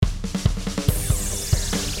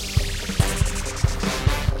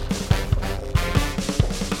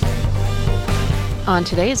On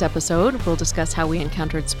today's episode, we'll discuss how we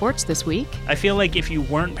encountered sports this week. I feel like if you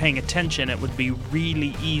weren't paying attention, it would be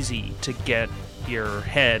really easy to get your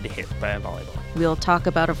head hit by a volleyball. We'll talk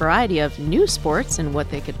about a variety of new sports and what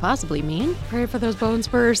they could possibly mean. Pray for those bone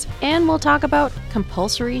spurs. And we'll talk about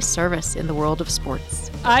compulsory service in the world of sports.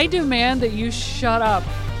 I demand that you shut up.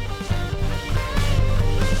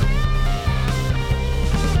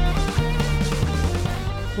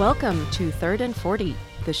 Welcome to Third and 40,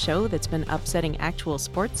 the show that's been upsetting actual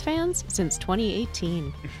sports fans since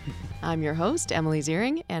 2018. I'm your host, Emily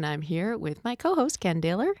Ziering, and I'm here with my co-host, Ken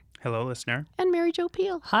Daler. Hello, listener. And Mary Jo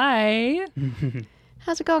Peel. Hi.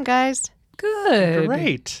 How's it going, guys? Good.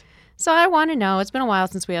 Great. So I want to know, it's been a while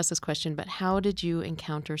since we asked this question, but how did you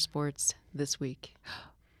encounter sports this week?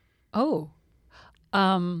 I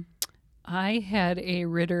had a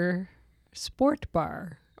Ritter sport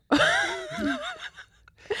bar.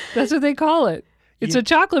 That's what they call it. It's a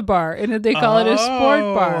chocolate bar, and they call it a sport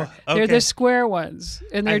bar. They're okay. the square ones,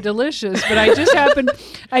 and they're delicious. But I just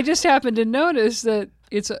happened to notice that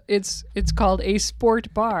it's called a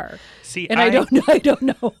sport bar. See, and I don't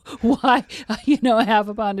know why half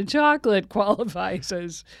a pound of chocolate qualifies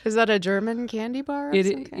as. Is that a German candy bar? Of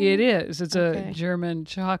some kind? It is. It's Okay. a German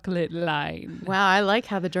chocolate line. Wow, I like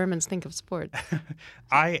how the Germans think of sports.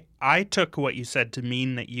 I took what you said to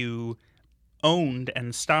mean that you owned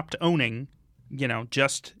and stopped owning,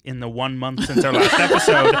 just in the 1 month since our last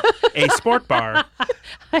episode, a sport bar.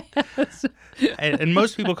 And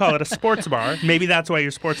most people call it a sports bar. Maybe that's why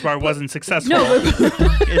your sports bar wasn't successful. No,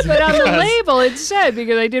 but on the label it said,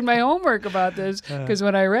 because I did my homework about this, because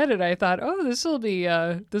when I read it I thought, this will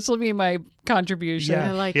be my contribution.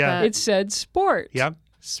 I like Yeah. that. It said sport. Yep.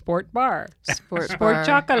 Sport bar. Sport Sport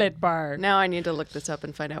chocolate bar. Now I need to look this up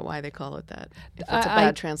and find out why they call it that. If it's a I-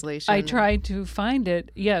 bad translation. I tried to find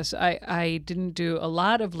it. Yes, I didn't do a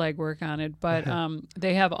lot of legwork on it, but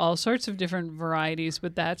they have all sorts of different varieties,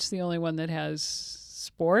 but that's the only one that has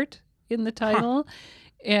sport in the title.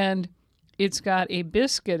 And it's got a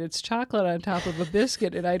biscuit. It's chocolate on top of a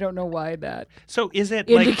biscuit, and I don't know why that So is it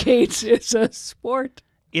indicates it's a sport.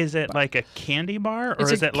 is it like a candy bar, or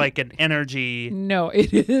It's is a it like an energy? No,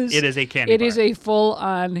 it is. It is a candy It bar. is a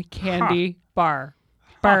full-on candy bar.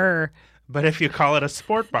 Bar. But if you call it a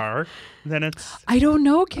sport bar, then it's I don't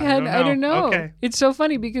know, Ken. I don't know. Okay. It's so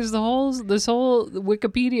funny because this whole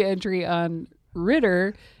Wikipedia entry on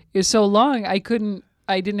Ritter is so long. I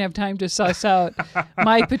didn't have time to suss out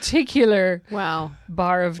my particular Wow.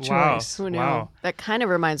 bar of Wow. choice. Who knew? Wow. That kind of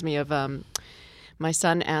reminds me of my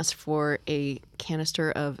son asked for a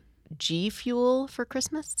canister of G Fuel for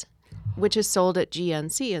Christmas, which is sold at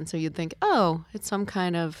GNC. And so you'd think, it's some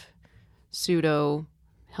kind of pseudo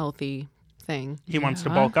healthy thing. he wants to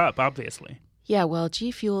bulk up, obviously. Yeah, well,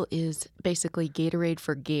 G Fuel is basically Gatorade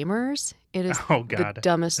for gamers. It is Oh, the God.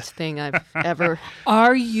 dumbest thing I've ever.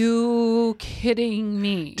 Are you kidding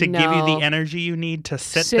me? To give you No. the energy you need to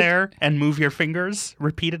sit Sit- there and move your fingers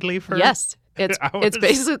repeatedly for Yes, it's hours?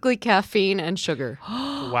 basically caffeine and sugar.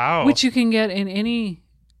 Wow. Which you can get in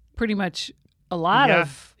pretty much a lot yeah,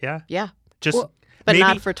 of. yeah. Yeah, Just but maybe,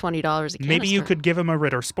 not for $20 a canister. maybe you could give him a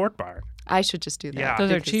Ritter Sport Bar I should just do that. Yeah.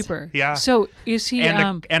 Those are because- cheaper. Yeah. So is he? and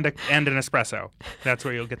an espresso. That's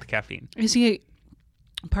where you'll get the caffeine. Is he?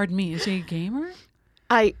 Pardon me. Is he a gamer?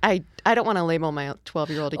 I don't want to label my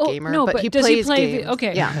 12-year-old a gamer, no, but he does plays he play games.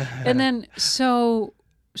 Okay. Yeah. And then so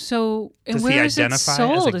and Does he where is it identify as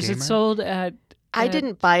a sold? Is it gamer? sold at? I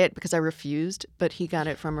didn't buy it because I refused, but he got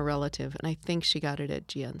it from a relative, and I think she got it at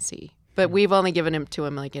GNC. But we've only given him to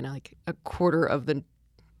him like a quarter of the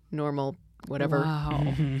normal whatever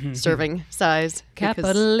Wow. serving size. because-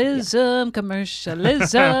 Capitalism, commercialism.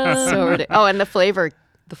 So and the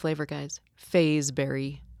flavor guys, Phase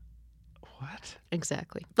Berry. What?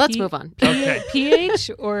 Exactly. Let's move on. Okay. PH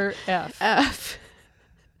or F? F.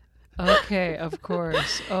 Okay, of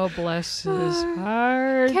course. Oh, bless his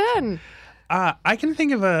heart. Ken. I can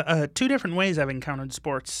think of two different ways I've encountered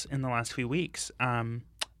sports in the last few weeks.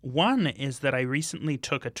 One is that I recently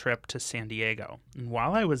took a trip to San Diego. And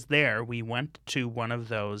while I was there, we went to one of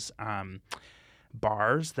those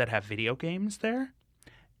bars that have video games there.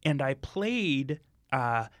 And I played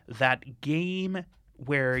that game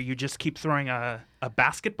where you just keep throwing a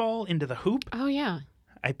basketball into the hoop. Oh, yeah.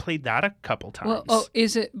 I played that a couple times. Well,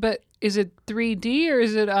 is it 3D or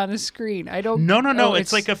is it on a screen? I don't. No. Oh,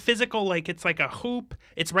 it's like a physical, it's like a hoop.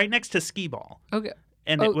 It's right next to skee ball. Okay.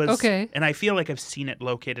 And Oh, it was okay. And I feel like I've seen it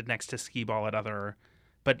located next to skee ball at other,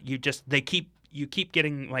 but you keep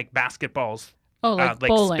getting like basketballs Oh, like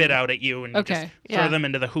bowling. spit out at you, and you just Okay. throw Yeah. them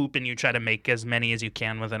into the hoop, and you try to make as many as you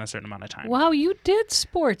can within a certain amount of time. Wow, you did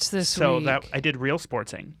sports this So week. I did real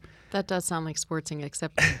sportsing. That does sound like sportsing,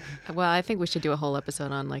 except, well, I think we should do a whole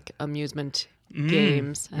episode on like amusement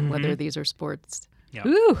games and whether these are sports. Yep.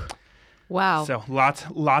 Ooh. Wow. So lots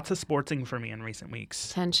of sportsing for me in recent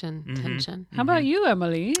weeks. Tension. How about you,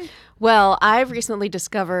 Emily? Well, I've recently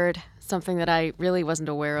discovered something that I really wasn't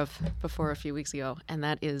aware of before a few weeks ago, and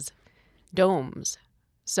that is domes.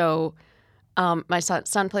 So my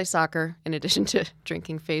son plays soccer in addition to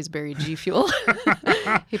drinking Fazeberry G Fuel.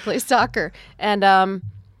 He plays soccer. And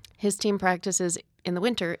his team practices in the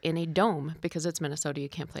winter in a dome because it's Minnesota. You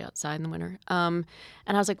can't play outside in the winter. And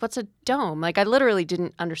I was like, what's a dome? Like, I literally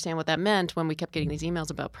didn't understand what that meant when we kept getting these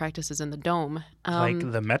emails about practices in the dome. Like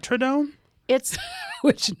the Metrodome? It's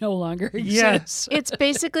Which no longer Yeah. exists. it's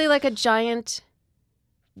basically like a giant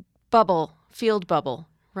bubble, field bubble,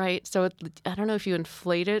 right? So I don't know if you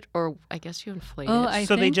inflate it or I guess you inflate Oh, it. I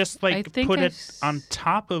So they think- just I like think put I've it on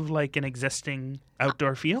top of like an existing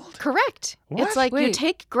outdoor field? Correct. What? It's like you Wait.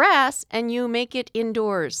 take grass and you make it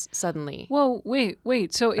indoors suddenly. Whoa,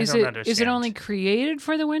 wait. So is don't it understand. only created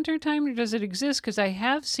for the winter time, or does it exist? Because I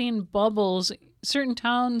have seen bubbles. Certain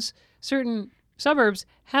towns, certain suburbs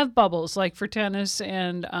have bubbles, like for tennis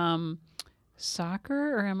and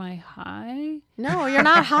soccer. Or am I high? No, you're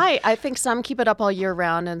not high. I think some keep it up all year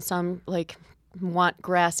round and some like want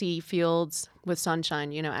grassy fields with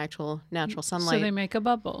sunshine, actual natural sunlight. So they make a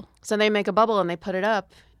bubble. So they make a bubble and they put it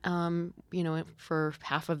up, for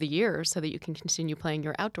half of the year so that you can continue playing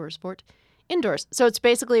your outdoor sport indoors. So it's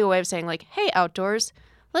basically a way of saying like, hey, outdoors,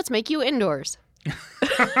 let's make you indoors.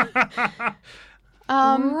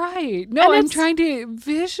 Right. No, and I'm it's- trying to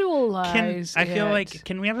visualize. I feel it. like,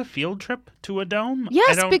 can we have a field trip to a dome? I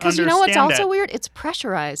Yes, don't because you know what's understand also it. weird? It's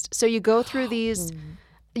pressurized. So you go through these,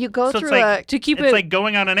 you go So it's through like- to keep It's it, like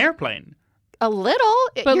going on an airplane. a little,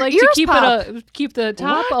 but your like ears to keep pop, keep the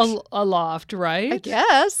top What? aloft, right? I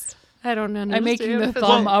guess. I don't know. I'm making the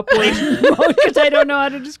thumb upward because I don't know how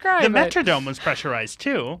to describe The it. Metrodome was pressurized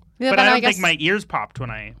too. Yeah, but but I I don't guess- think my ears popped when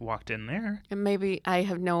I walked in there. And maybe I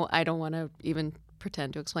don't want to even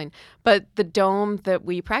pretend to explain. But the dome that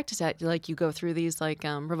we practice at, like you go through these like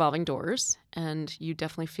revolving doors, and you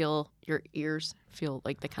definitely feel your ears feel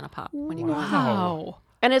like they kind of pop when you go in. Wow.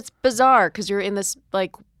 And it's bizarre because you're in this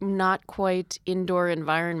like not quite indoor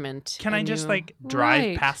environment. Can I and just you- like drive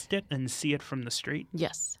Right. past it and see it from the street?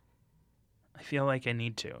 Yes. I feel like I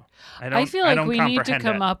need to. I feel like don't we need to comprehend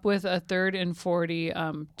come it. up with a 3rd and 40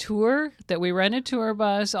 tour that we rent a tour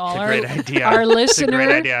bus. All It's a our great idea. our It's a listener, great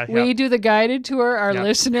idea, we yep. do the guided tour. Our Yep.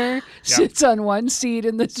 listener sits on one seat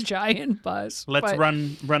in this giant bus. Let's But-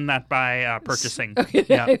 run that by purchasing. Okay,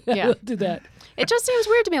 Yeah. Yeah. we'll do that. It just seems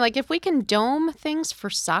weird to me. Like if we can dome things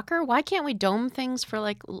for soccer, why can't we dome things for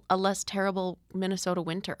like a less terrible Minnesota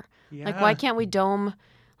winter? Like why can't we dome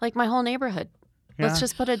like my whole neighborhood? Let's Yeah.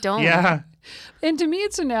 just put a dome. Yeah. And to me,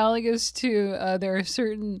 it's analogous to there are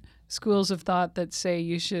certain schools of thought that say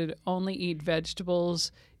you should only eat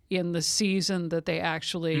vegetables in the season that they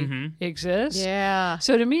actually exist. Yeah.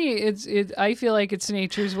 So to me, I feel like it's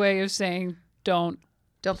nature's way of saying don't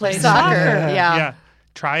Don't play Play soccer. soccer. Yeah.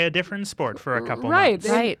 Try a different sport for a couple right. months.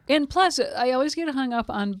 Right. And plus, I always get hung up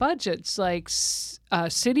on budgets. Like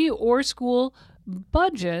city or school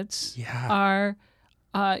budgets Yeah. are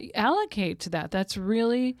allocate to that. That's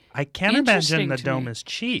really I can't imagine Interesting the to dome me. is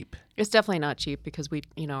cheap. It's definitely not cheap because we,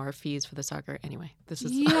 our fees for the soccer. Anyway, this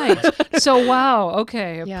is yikes. So wow,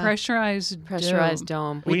 okay, a Yeah. pressurized pressurized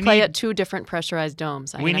dome. We, We play need- at 2 different pressurized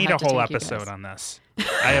domes. We need a have to whole take you episode guys. on this.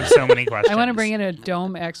 I have so many questions. I want to bring in a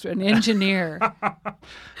dome expert, an engineer.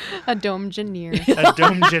 a dome engineer. a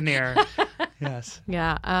dome engineer. Yes.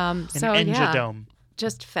 Yeah. An So yeah, dome.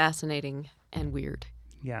 just fascinating and weird.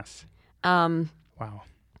 Yes. Um, Wow.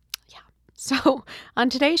 so on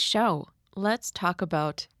today's show, let's talk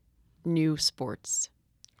about new sports.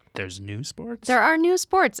 There's new sports? There are new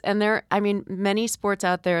sports, and many sports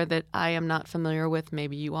out there that I am not familiar with.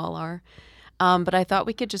 Maybe you all are. But I thought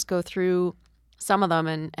we could just go through some of them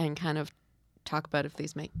and kind of talk about if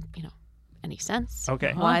these make, any sense.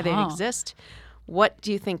 Okay. Why they Uh-huh. exist. What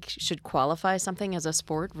do you think should qualify something as a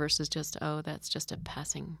sport versus just, that's just a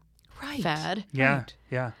passing fad? Yeah. Right.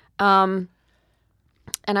 Yeah.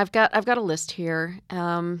 And I've got a list here.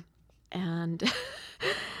 And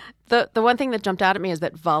the one thing that jumped out at me is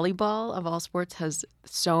that volleyball of all sports has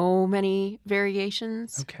so many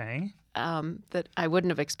variations Okay. that I wouldn't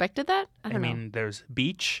have expected that. I I don't know. mean, there's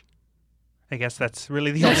beach. I guess that's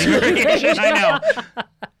really the only variation I know.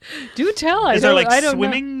 Do tell. Is there I like don't know.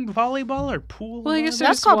 swimming volleyball or pool? Well, I guess volleyball?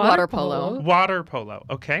 That's there's called water polo. Water polo.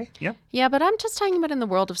 Okay. Yep. Yeah, but I'm just talking about in the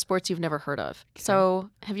world of sports you've never heard of. So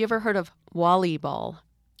have you ever heard of volleyball?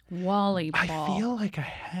 Volleyball. I feel like I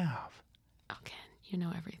have. Okay, you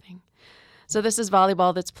know everything. So this is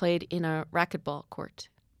volleyball that's played in a racquetball court.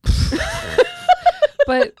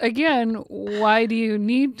 But again, why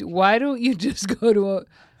don't you just go to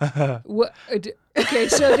a okay,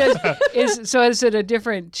 so is it a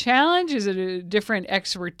different challenge? Is it a different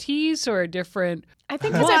expertise or a different I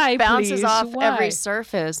think because Why, it bounces please? off Why? every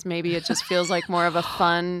surface, maybe it just feels like more of a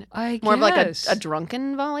fun, I more of like guess. a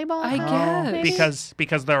drunken volleyball. I guess. maybe?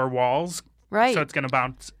 Because there are walls, Right. so it's going to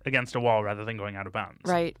bounce against a wall rather than going out of bounds.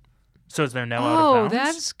 Right. So is there no out Oh, of bounds?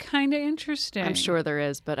 that's kind of interesting. I'm sure there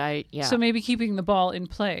is, but yeah. So maybe keeping the ball in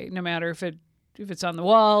play, no matter if it's on the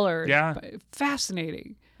wall or Yeah.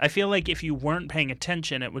 Fascinating. I feel like if you weren't paying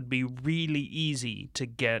attention, it would be really easy to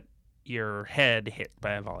get your head hit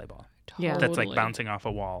by a volleyball. Yeah. That's like Totally. bouncing off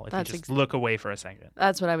a wall if That's you just look away for a second.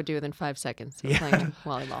 That's what I would do within 5 seconds of Yeah. playing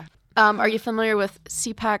volleyball. Are you familiar with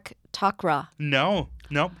Sipak Takra? No.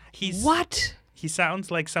 He's What? He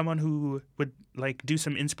sounds like someone who would like do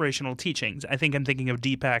some inspirational teachings. I think I'm thinking of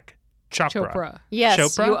Deepak Chopra. Chopra. Yes,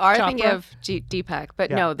 Chopra? you are thinking Chopra? of Deepak, but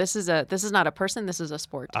Yeah. no, this is not a person. This is a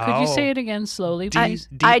sport. Could you say it again slowly, please?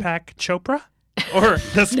 Deepak Chopra? Or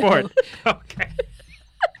the sport? Okay.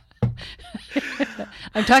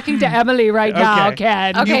 I'm talking to Emily right now, Okay.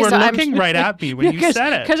 Ken. Okay, You were so I'm- looking right at me when you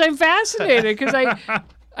said it. Because I'm fascinated. Because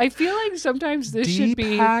I feel like sometimes this should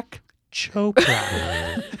be. Deepak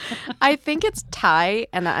Chopra. I think it's Thai,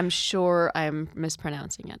 and I'm sure I'm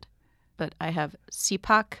mispronouncing it, but I have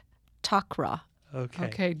Sipak Takra. Okay.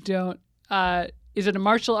 Okay, don't. Is it a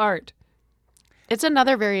martial art? It's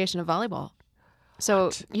another variation of volleyball. So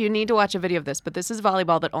What? you need to watch a video of this, but this is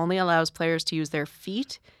volleyball that only allows players to use their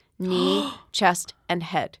feet, knee, chest, and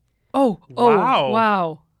head. Oh, Wow.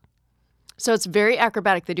 wow. So it's very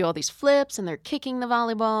acrobatic. They do all these flips and they're kicking the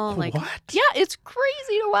volleyball. Like, What? yeah, it's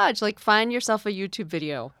crazy to watch. Like, find yourself a YouTube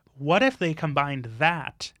video. What if they combined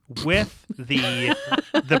that with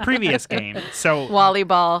the previous game? So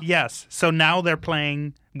Volleyball. yes, so now they're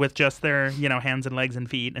playing with just their hands and legs and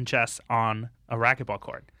feet and chests on a racquetball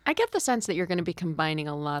court. I get the sense that you're going to be combining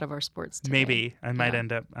a lot of our sports today. Maybe I might Yeah.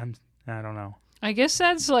 end up. I don't know. I guess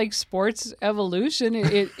that's like sports evolution.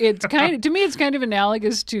 It's kind of, to me, it's kind of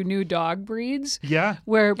analogous to new dog breeds, Yeah.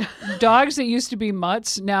 where dogs that used to be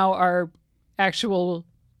mutts now are actual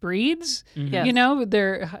breeds. Yes. You know,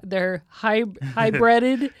 they're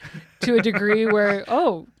hybrided to a degree where,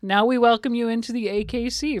 now we welcome you into the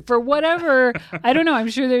AKC for whatever. I don't know. I'm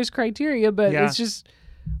sure there's criteria, but Yeah. it's just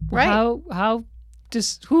Right.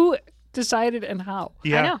 who decided and how.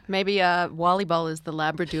 Yeah. I know. Maybe volleyball is the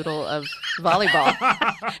labradoodle of volleyball.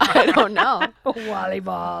 I don't know.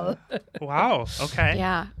 Volleyball. Wow. Okay.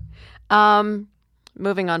 Yeah.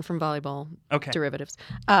 Moving on from volleyball Okay. derivatives.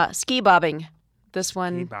 Ski bobbing. This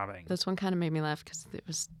one Bobbing. This one kind of made me laugh because it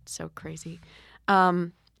was so crazy.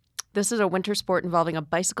 This is a winter sport involving a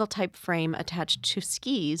bicycle-type frame attached to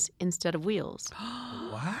skis instead of wheels.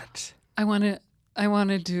 What? I want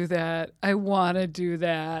to do that. I want to do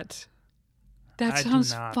that. That I do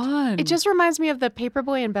sounds not. fun. It just reminds me of the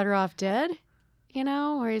Paperboy and Better Off Dead,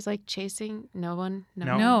 where he's like chasing no one.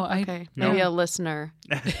 No. No, Okay, No. maybe a listener.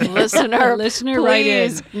 Listener, Listener, write in.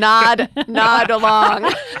 please nod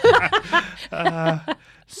along.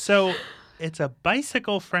 So it's a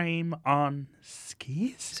bicycle frame on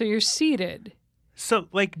skis. So you're seated. So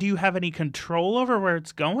like, do you have any control over where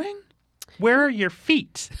it's going? Where are your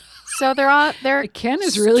feet? So they're Ken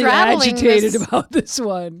is really straddling agitated this- about this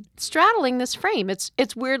one. straddling this frame. It's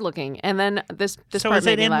weird looking, and then this So part is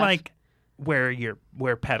made it me in laugh. like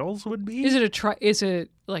where pedals would be? Is it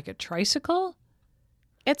like a tricycle?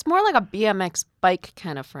 It's more like a BMX bike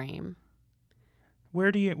kind of frame. Where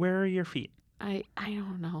are your feet? I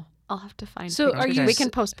don't know. I'll have to find. So pictures. are you We s- can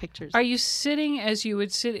post pictures. Are you sitting as you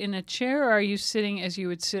would sit in a chair, or are you sitting as you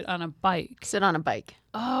would sit on a bike? Sit on a bike.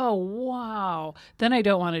 Oh, wow. Then I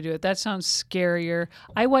don't want to do it. That sounds scarier.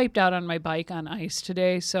 I wiped out on my bike on ice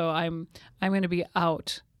today, so I'm going to be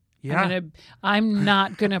out. Yeah. I'm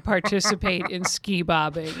not going to participate in ski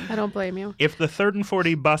bobbing. I don't blame you. If the 3rd and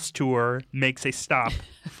 40 bus tour makes a stop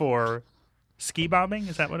for ski bobbing,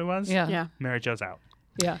 is that what it was? Yeah. Yeah. Mary Jo's out.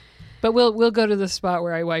 Yeah. But we'll go to the spot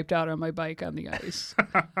where I wiped out on my bike on the ice.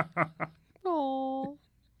 Oh,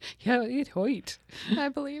 Yeah, it hurt. I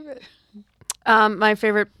believe it. My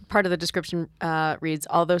favorite part of the description reads,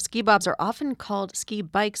 although ski bobs are often called ski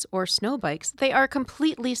bikes or snow bikes, they are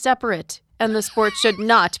completely separate, and the sport should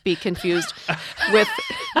not be confused with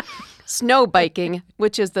snow biking,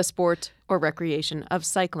 which is the sport or recreation of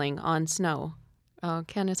cycling on snow. Oh,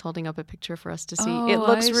 Ken is holding up a picture for us to see. It Oh,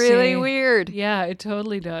 looks I really see. weird. Yeah, it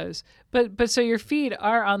totally does. But so your feet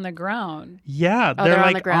are on the ground. Yeah, Oh, they're they're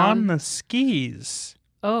on like the ground? on the skis.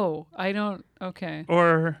 Oh, I don't. Okay.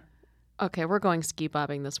 Or Okay, we're going ski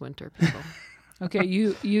bobbing this winter, people. Okay,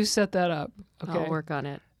 you set that up. Okay. I'll work on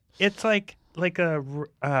it. It's like the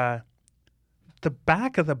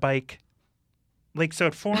back of the bike, so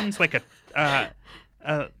it forms like a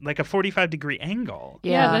 45-degree angle.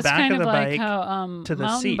 Yeah, that's Back kind of of the like bike how to the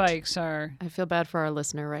mountain seat. bikes are. I feel bad for our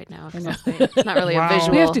listener right now. I know. It's not really Wow. a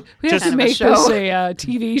visual. We have to Just- kind of a make show. this a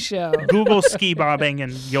TV show. Google ski bobbing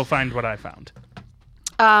and you'll find what I found.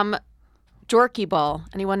 Jorky ball.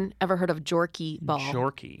 Anyone ever heard of jorky ball?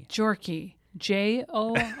 Jorky. Jorky.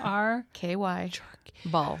 J-O-R. KY.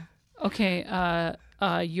 Ball. Okay,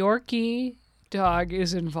 Yorkie dog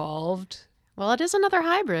is involved. Well, it is another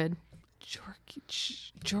hybrid.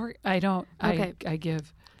 I don't. Okay. I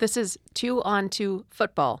give. This is 2-on-2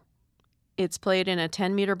 football. It's played in a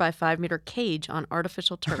 10-meter by 5-meter cage on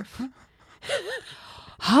artificial turf.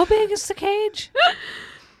 How big is the cage?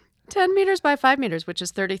 10 meters by 5 meters, which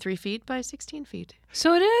is 33 feet by 16 feet.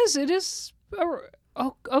 So it is. It is.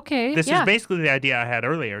 Oh, okay. This Yeah. is basically the idea I had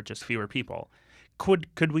earlier, just fewer people.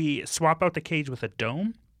 Could we swap out the cage with a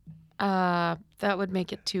dome? That would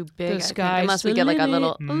make it too big. I think, sky's unless we the get like a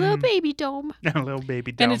limit. little baby dome. A little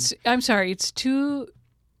baby dome. And it's. I'm sorry. It's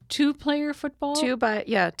two-player football. 2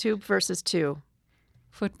 versus 2.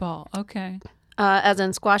 Football. Okay. As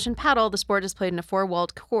in squash and paddle, the sport is played in a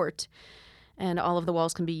 4-walled court, and all of the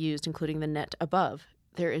walls can be used, including the net above.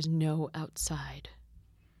 There is no outside.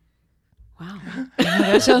 Wow.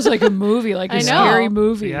 That sounds like a movie, like a I know. scary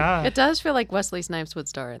movie. yeah. It does feel like Wesley Snipes would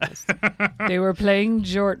star in this. They were playing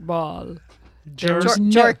jort ball. Jer- was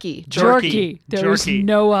Jorky. Jorky. There was Jorky.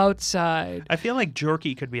 no outside. I feel like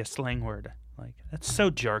jerky could be a slang word. Like, that's so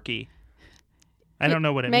jerky. I don't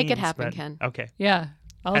know what it means. Make it happen, but- Ken. Okay. Yeah.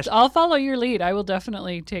 Hash- I'll follow your lead. I will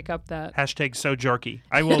definitely take up that. Hashtag so jerky.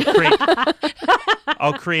 I will create.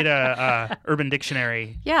 I'll create a Urban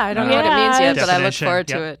Dictionary. Yeah, I don't know what it means yet, Yes. but I look Definition, forward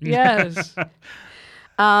to yep. it. Yes.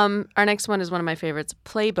 Our next one is one of my favorites,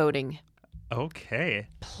 play boating. Okay.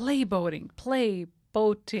 Play boating.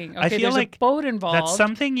 Okay, I feel there's like a boat involved. That's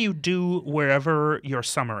something you do wherever you're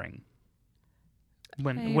summering.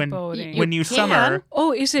 Play When boating. when you can. summer,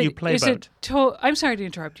 Oh, is it? You play is boat. it? I'm sorry to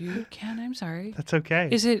interrupt you, Ken. I'm sorry. that's okay.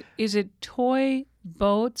 Is it toy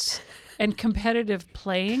boats and competitive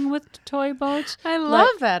playing with toy boats? I love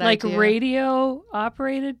Like- that Like idea. radio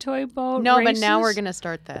operated toy boat. No, but now we're races? going to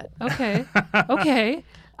start that. Okay. Okay.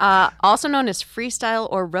 Also known as freestyle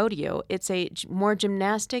or rodeo, it's a more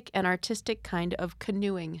gymnastic and artistic kind of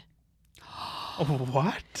canoeing.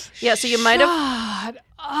 What? Yeah, so you might have God.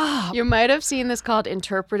 Ah. you might have seen this called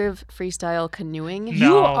interpretive freestyle canoeing.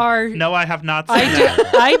 You are- No, I have not seen I, that.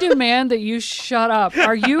 de- I demand that you shut up.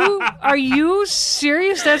 Are you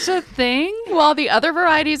serious? That's a thing? While the other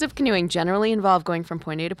varieties of canoeing generally involve going from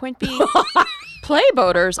point A to point B, play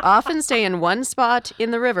boaters often stay in one spot in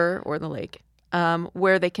the river or the lake,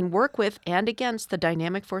 where they can work with and against the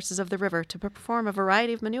dynamic forces of the river to perform a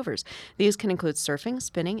variety of maneuvers. These can include surfing,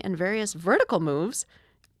 spinning, and various vertical moves,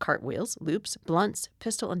 cartwheels, loops, blunts,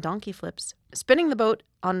 pistol, and donkey flips, spinning the boat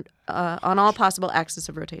on all possible axes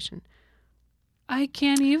of rotation. I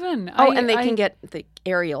can't even. Oh, and they can get the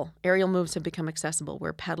aerial. Aerial moves have become accessible,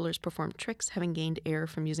 where paddlers perform tricks having gained air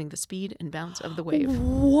from using the speed and bounce of the wave.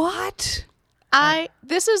 What?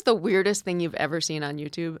 This is the weirdest thing you've ever seen on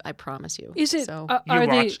YouTube. I promise you. Is it? So, Are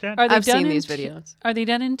they? watched it? Are they I've done seen in these te- videos. Are they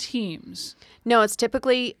done in teams? no,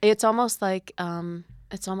 it's almost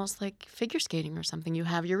like figure skating or something. You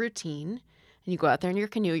have your routine, and you go out there in your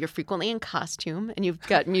canoe. You're frequently in costume, and you've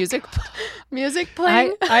got music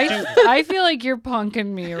playing. I feel like you're punking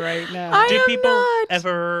me right now. I Do am people not.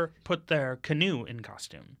 ever put their canoe in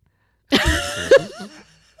costume?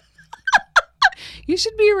 You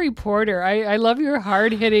should be a reporter. I love your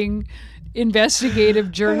hard-hitting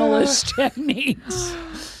investigative journalist techniques.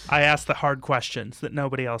 I ask the hard questions that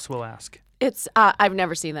nobody else will ask. It's I've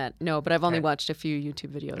never seen that. No, but I've only Okay. watched a few YouTube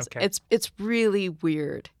videos. Okay. It's really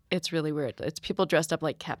weird. It's really weird. It's people dressed up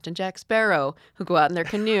like Captain Jack Sparrow who go out in their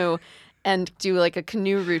canoe and do like a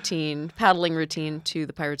canoe routine, paddling routine to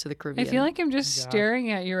the Pirates of the I Caribbean. feel like I'm just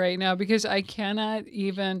staring at you right now because I cannot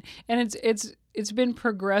even. And it's been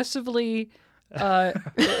progressively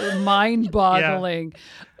mind-boggling.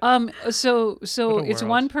 So What a it's world.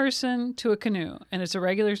 one person to a canoe, and it's a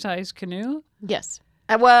regular-sized canoe. yes.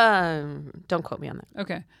 Well, don't quote me on that.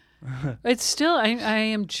 Okay. It's still. I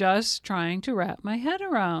am just trying to wrap my head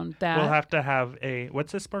around that. We'll have to have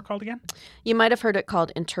what's this sport called again? You might have heard it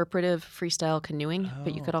called interpretive freestyle canoeing,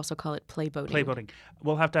 but you could also call it play boating. Play boating.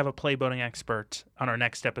 We'll have a play boating expert on our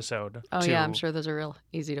next episode. Oh to, yeah, I'm sure those are real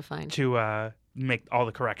easy to find. To make all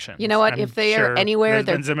the corrections. You know what? I'm If they are sure anywhere,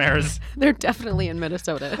 there's been some errors. they're definitely in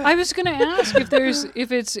Minnesota. I was going to ask if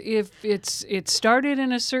it started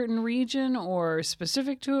in a certain region or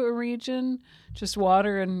specific to a region, just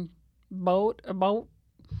water and a boat.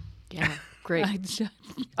 Yeah, great. I-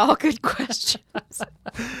 All good questions.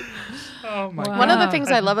 Oh my Wow. One of the things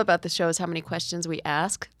I love about the show is how many questions we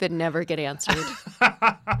ask that never get answered.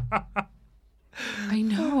 I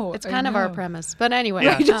know. It's I kind of our know. premise. But anyway.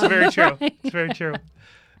 Yeah, it's very true. It's very true.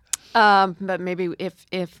 But maybe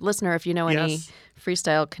if listener, if you know any Yes.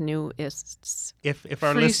 freestyle canoeists, If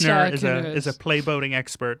our Freestyle listener is canoes. a play boating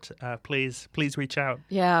expert, please reach out.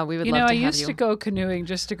 yeah, we would You love know, to I have used you. to go canoeing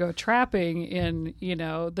just to go trapping in,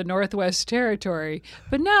 the Northwest Territory,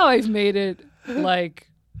 but now I've made it like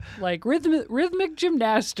rhythmic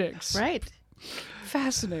gymnastics. Right,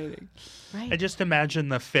 Fascinating. I right. just imagine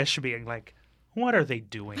the fish being like, "What are they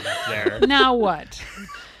doing up there?" Now what?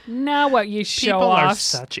 Now what? You show People are offs.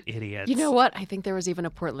 such idiots. You know what? I think there was even a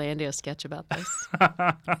Portlandia sketch about this.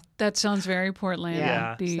 That sounds very Portland.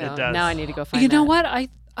 Yeah, The- it So does. now I need to go find you know that. what?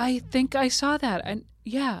 I think I saw that, and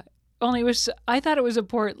yeah. Only I thought it was a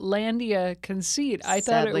Portlandia conceit. I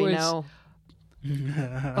thought Sadly, it was. no.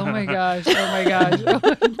 Oh my gosh! Oh my gosh!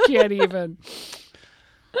 Can't even.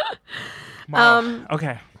 Wow.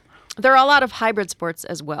 Okay. There are a lot of hybrid sports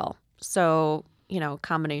as well. So,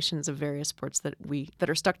 combinations of various sports that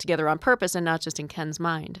are stuck together on purpose and not just in Ken's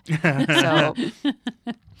mind. So,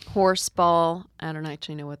 horseball, I don't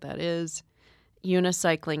actually know what that is.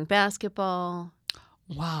 Unicycling basketball.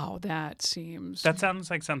 Wow, that seems. That sounds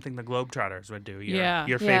like something the Globetrotters would do. Your, Yeah.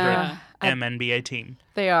 Your favorite Yeah. MNBA team.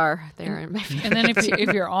 They are in my favorite. And then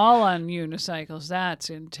if you're all on unicycles, that's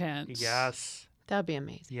intense. Yes. That would be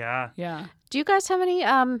amazing. Yeah. Yeah. Do you guys have any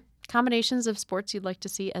combinations of sports you'd like to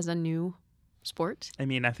see as a new sport? I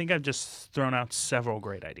mean, I think I've just thrown out several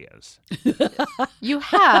great ideas. You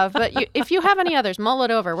have, but if you have any others, mull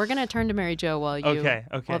it over. We're going to turn to Mary Jo while Okay.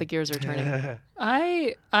 while the gears are turning.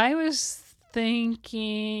 I was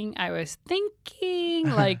thinking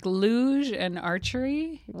like luge and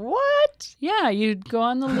archery. What? Yeah, you'd go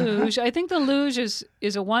on the luge. I think the luge is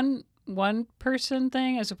a one person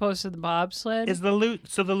thing as opposed to the bobsled. Is the luge?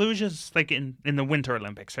 So the luge is like in the Winter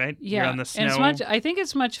Olympics, right? yeah, You're on the snow. and I think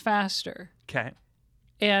it's much faster. Okay.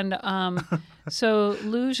 And so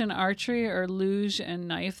luge and archery or luge and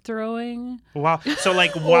knife throwing. Wow. So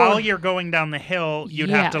like while you're going down the hill,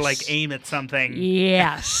 you'd have to Yes. like aim at something.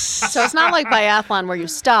 Yes. So it's not like biathlon where you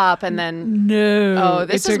stop and then. No. Oh,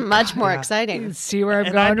 this it's is much more exciting. See where I'm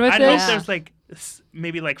And going with I know this? there's like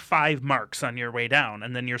maybe like 5 marks on your way down,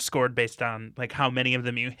 and then you're scored based on like how many of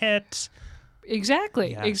them you hit.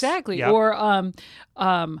 Exactly. Yes. Exactly. Yep. Or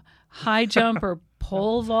high jump or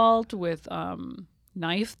pole vault with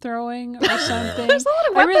knife throwing or something. There's a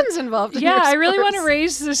lot of I really- weapons involved. In Yeah, your I really want to sports.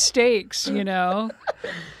 raise the stakes,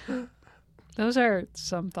 Those are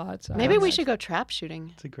some thoughts. I Maybe we had. should go trap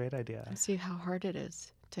shooting It's a great idea. and see how hard it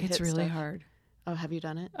is to It's hit really stuff. hard. Oh, have you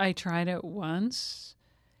done it? I tried it once.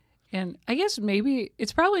 And I guess maybe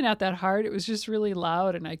it's probably not that hard. It was just really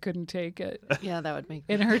loud and I couldn't take it. Yeah, that would make.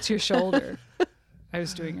 It hurts your shoulder. I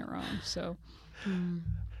was doing it wrong. So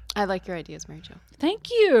I like your ideas, Mary Jo. thank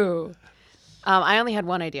you. I only had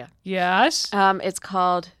one idea. Yes. It's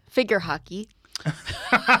called figure hockey.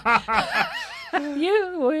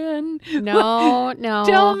 You win. No, no.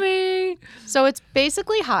 Tell me. So it's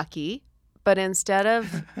basically hockey, but instead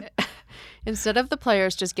of the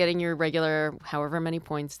players just getting your regular however many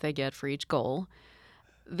points they get for each goal,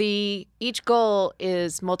 each goal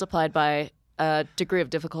is multiplied by a degree of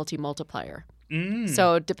difficulty multiplier.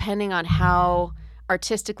 So depending on how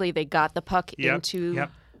artistically they got the puck Yep, into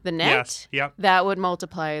yep. the net, Yes. Yep. that would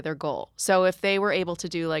multiply their goal. So if they were able to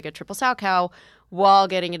do like a triple sow cow while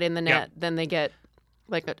getting it in the net, then they get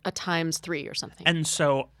like a times 3 or something. And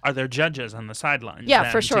so are there judges on the sidelines? Yeah,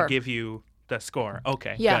 then for sure. To give you the score.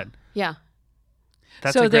 Okay. Yeah, Good. yeah.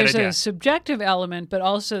 That's So a great there's idea. a subjective element, but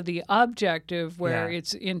also the objective where Yeah.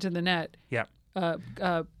 it's into the net, Yep.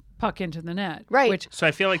 puck into the net. Right. Which So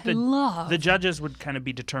I feel like I love. the judges would kind of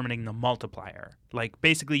be determining the multiplier. Like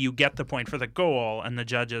basically you get the point for the goal and the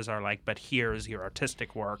judges are like, but here's your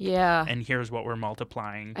artistic work. Yeah. And here's what we're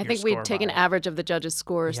multiplying. I your think we'd score take an by. average of the judges'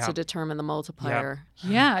 scores Yeah. to determine the multiplier.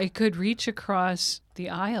 Yeah, it could reach across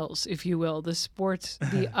the aisles, if you will,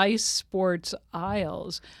 the ice sports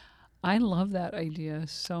aisles. I love that idea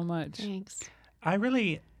so much. Thanks. I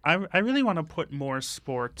really want to put more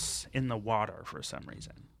sports in the water for some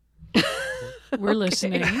reason. We're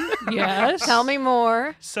listening. Yes. Tell me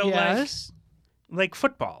more. So yes. like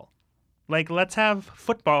football. Like let's have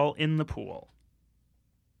football in the pool.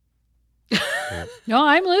 No,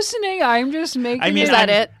 I'm listening. I'm just making. I mean, Is that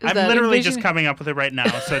I'm, it? Is I'm that literally envision- just coming up with it right now,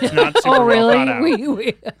 so it's not super Oh, well really? thought out.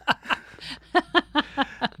 We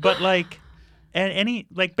But like, any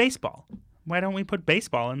like baseball. Why don't we put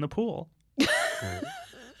baseball in the pool?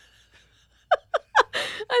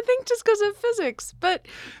 I think just because of physics, but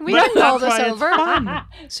we But can mull that's this why over. it's fun.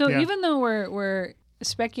 So Yeah. even though we're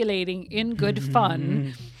speculating in good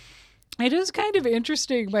fun, it is kind of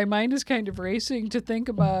interesting. My mind is kind of racing to think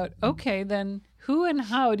about, okay, then who and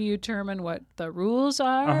how do you determine what the rules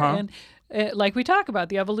are? Uh-huh. And like we talk about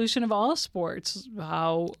the evolution of all sports,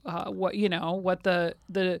 what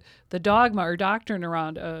the dogma or doctrine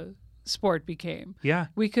around a sport became. Yeah,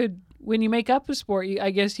 We could, when you make up a sport,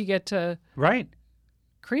 I guess you get to right.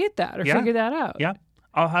 create that or Yeah. figure that out. Yeah,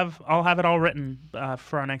 I'll have it all written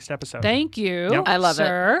for our next episode. Thank you. Yep. I love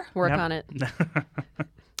sir. it. Work Yep. on it.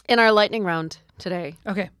 In our lightning round today,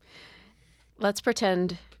 Okay. let's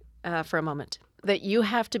pretend for a moment that you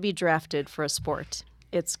have to be drafted for a sport.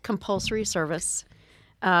 It's compulsory service,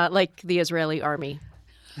 like the Israeli army.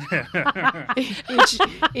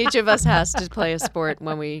 each of us has to play a sport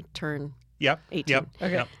when we turn Yep. 18. Yep.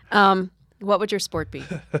 Okay. Yep. What would your sport be?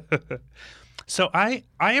 So I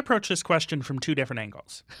approach this question from two different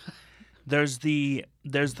angles. There's the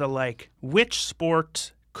like, which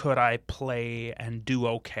sport could I play and do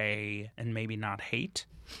okay and maybe not hate?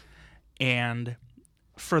 And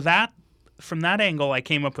from that angle, I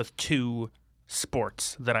came up with two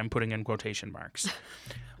sports that I'm putting in quotation marks.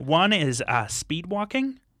 One is speed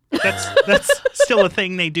walking. That's still a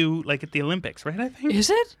thing they do like at the Olympics, right? I think. Is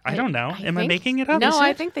it? I don't know. Am I think- making it up? No, Is I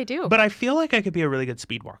it? think they do. But I feel like I could be a really good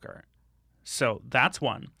speed walker. So that's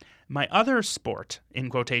one. My other sport, in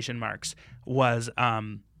quotation marks, was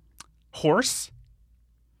horse,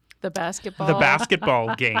 the basketball, the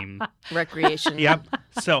basketball game. recreation. Yep.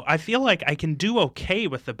 So I feel like I can do okay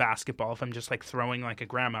with the basketball if I'm just like throwing like a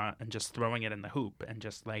grandma and just throwing it in the hoop and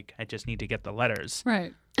just like I just need to get the letters.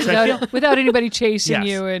 Right. So I Without anybody chasing Yes.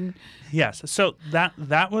 you and Yes. So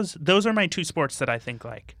those are my two sports that I think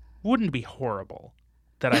like wouldn't be horrible.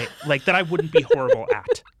 That I wouldn't be horrible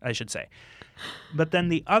at, I should say. But then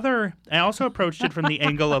the other, I also approached it from the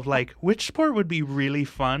angle of like, which sport would be really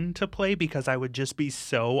fun to play because I would just be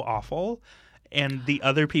so awful. And the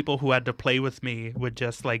other people who had to play with me would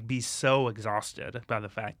just like be so exhausted by the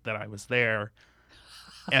fact that I was there.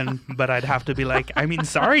 But I'd have to be like, I mean,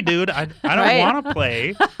 sorry, dude, I don't Right. want to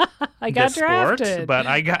play I got this sport, drafted. but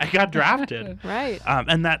I got drafted. Right.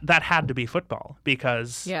 And that had to be football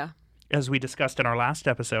because Yeah. as we discussed in our last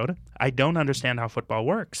episode, I don't understand how football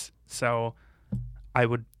works. So I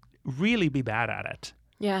would really be bad at it.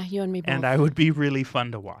 Yeah, you and me both. And I would be really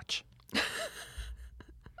fun to watch.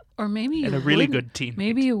 Or maybe you And a really wouldn't- good teammate.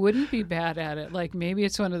 Maybe you wouldn't be bad at it. Like maybe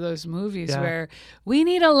it's one of those movies Yeah. where we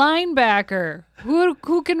need a linebacker.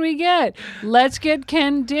 Who can we get? Let's get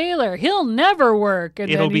Ken Taylor. He'll never work. And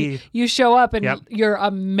It'll then be- you show up and Yep. you're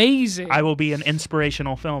amazing. I will be an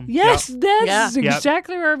inspirational film. yes, Yep. that's Yep.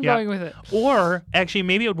 exactly where I'm Yep. going with it. Or actually,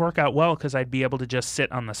 maybe it would work out well because I'd be able to just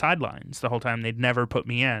sit on the sidelines the whole time. They'd never put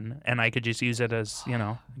me in, and I could just use it as,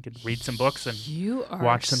 I could read some books and You are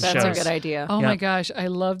watch some That's shows. a good idea. Oh Yeah. my gosh, I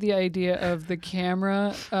love the idea of the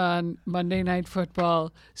camera on Monday Night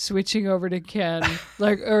Football switching over to Ken,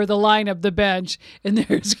 or the lineup, the bench, and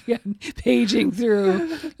there's Ken paging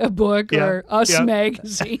through a book Yeah. or Us Yeah.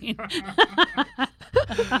 magazine.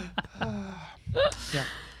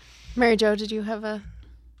 Mary Jo, did you have a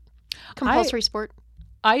compulsory sport?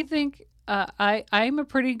 I think I'm a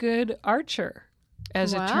pretty good archer,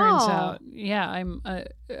 as it turns Wow. out. Yeah, I'm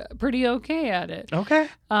pretty okay at it. Okay.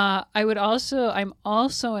 I'm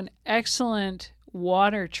also an excellent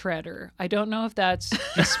water treader. I don't know if that's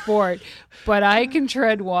a sport, but I can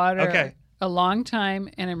tread water Okay. a long time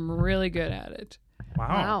and I'm really good at it.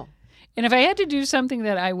 Wow. And if I had to do something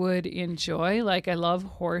that I would enjoy, like I love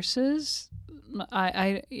horses, What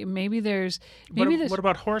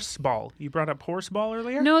about horseball? You brought up horseball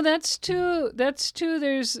earlier? No, that's too.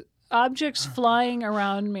 There's objects flying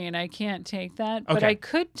around me, and I can't take that. But Okay. I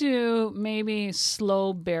could do maybe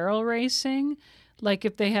slow barrel racing, like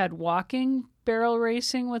if they had walking barrel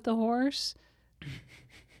racing with a horse.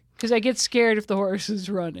 Because I get scared if the horse is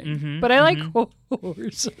running. Mhm, But I like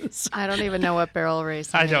horses. I don't even know what barrel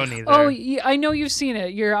racing I is. don't either. Oh, I know you've seen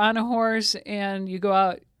it. You're on a horse and you go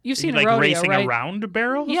out. You've seen like a rodeo, racing right? around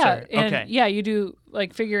barrels? Yeah, or- and okay. yeah, you do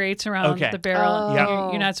like figure eights around Okay. the barrel. Oh. Yeah.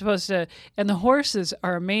 You're not supposed to. And the horses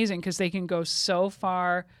are amazing because they can go so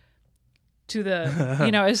far to the,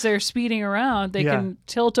 as they're speeding around, they Yeah. can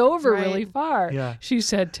tilt over Right. really far. Yeah. She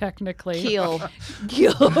said technically. Keel.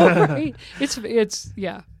 Keel, right? It's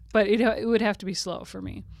yeah, but it would have to be slow for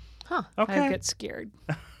me. Huh. Okay. I'd get scared.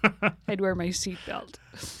 I'd wear my seatbelt.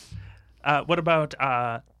 What about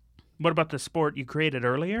the sport you created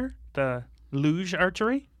earlier, the luge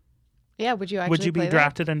archery? Yeah, would you actually Would you be play that?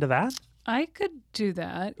 drafted into that? I could do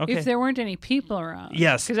that Okay. if there weren't any people around.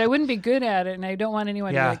 Yes. Because I wouldn't be good at it, and I don't want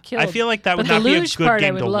anyone to Yeah, get killed. I feel like that would But the not be a luge good part I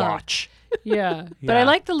game would to love. watch. Yeah. But I Yeah.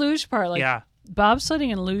 like the luge part. Like Yeah.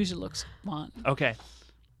 bobsledding and luge looks fun. Okay.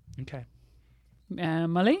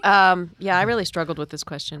 Emily? Yeah, I really struggled with this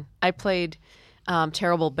question. I played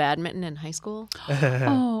terrible badminton in high school.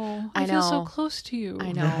 Oh, I feel so know. close to you.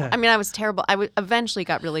 I know. I mean, I was terrible. Eventually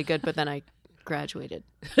got really good, but then I graduated.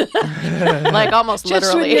 Like almost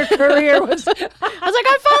Just when literally. your career was I was like,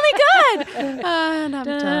 I'm finally good. And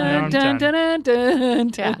I'm done. I'm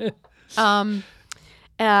done.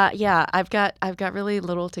 Yeah. I've got really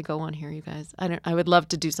little to go on here, you guys. I would love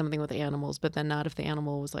to do something with animals, but then not if the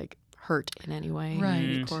animal was like hurt in any way.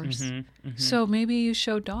 Right. Of course. So maybe you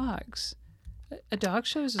show dogs. A dog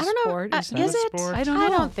show is a I don't know. sport. Is that a it? sport? I don't know. I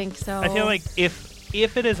don't think so. I feel like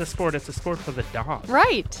if it is a sport, it's a sport for the dog.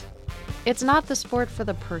 Right. It's not the sport for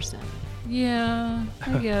the person. Yeah,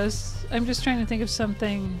 I guess. I'm just trying to think of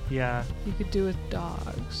something Yeah. you could do with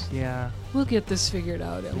dogs. Yeah. We'll get this figured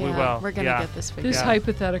out. Emily. Yeah, will, we're gonna yeah. get this figured This out.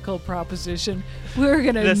 hypothetical proposition, we're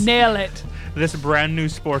going to This- nail it. This brand new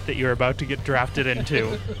sport that you're about to get drafted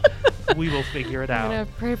into, we will figure it I'm out. gonna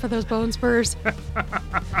pray for those bone spurs.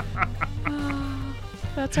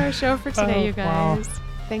 That's our show for today, Oh, you wow. guys.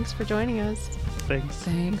 Thanks for joining us. Thanks.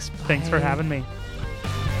 Thanks. Thanks for bye. having me.